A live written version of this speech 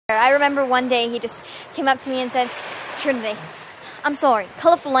I remember one day he just came up to me and said, "Trinity, I'm sorry,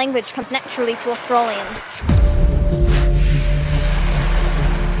 colourful language comes naturally to Australians."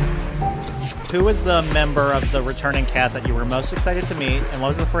 Who was the member of the returning cast that you were most excited to meet, and what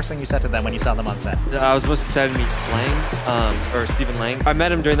was the first thing you said to them when you saw them on set? I was most excited to meet Slang, or Stephen Lang. I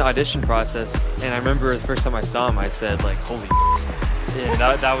met him during the audition process, and I remember the first time I saw him, I said, like, holy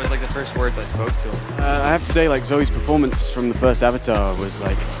yeah, that was like the first words I spoke to him. I have to say, like, Zoe's performance from the first Avatar was,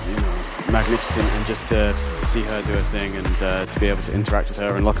 like, magnificent, and just to see her do her thing and to be able to interact with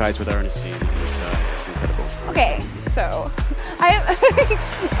her and lock eyes with her in a scene was incredible. Okay, so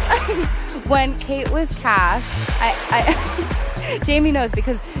when Kate was cast, Jamie knows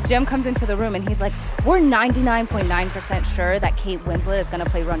because Jim comes into the room and he's like, we're 99.9% sure that Kate Winslet is going to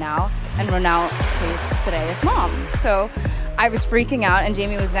play Ronal, and Ronal plays Soraya's mom. So I was freaking out, and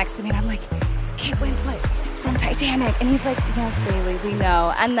Jamie was next to me, and I'm like, Kate Winslet from Titanic. And he's like, yes, Bailey, we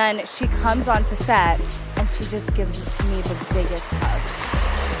know. And then she comes onto set, and she just gives me the biggest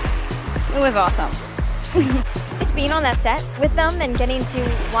hug. It was awesome. Just being on that set with them and getting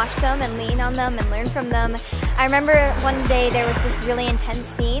to watch them and lean on them and learn from them. I remember one day there was this really intense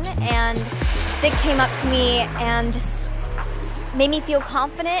scene, and Sid came up to me and just made me feel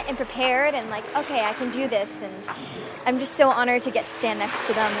confident and prepared and like, okay, I can do this. And I'm just so honored to get to stand next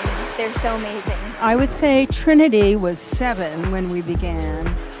to them, and they're so amazing. I would say Trinity was 7 when we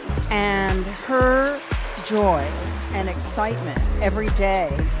began, and her joy and excitement every day,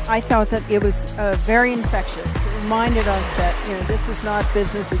 I thought that it was very infectious. It reminded us that this was not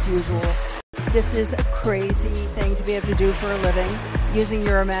business as usual. This is a crazy thing to be able to do for a living, using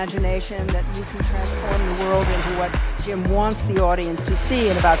your imagination, that you can transform the world into what Jim wants the audience to see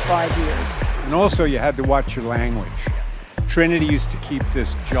in about 5 years. And also you had to watch your language. Trinity used to keep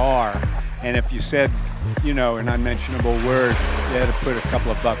this jar, and if you said, an unmentionable word, you had to put a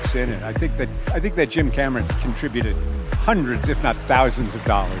couple of bucks in it. I think that Jim Cameron contributed hundreds, if not thousands of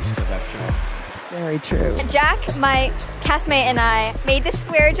dollars to that show. Very true. Jack, my castmate, and I made this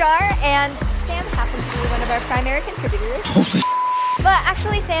swear jar, and Sam happened to be one of our primary contributors. But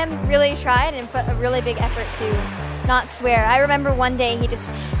actually, Sam really tried and put a really big effort to not swear. I remember one day he just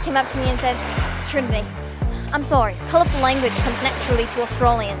came up to me and said, "Trinity, I'm sorry, colourful language comes naturally to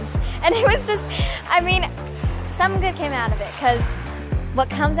Australians." And it was just, some good came out of it, because what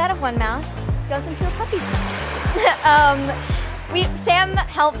comes out of one mouth goes into a puppy's mouth. Sam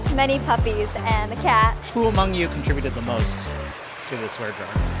helped many puppies and a cat. Who among you contributed the most to the swear jar?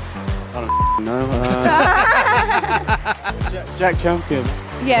 I don't know. Jack Champion.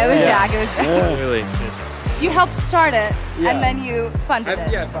 Yeah, it was Jack. It was Jack. Yeah. Really? You helped start it, Yeah. and then you funded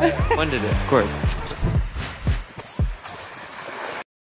it. Yeah, funded it, of course.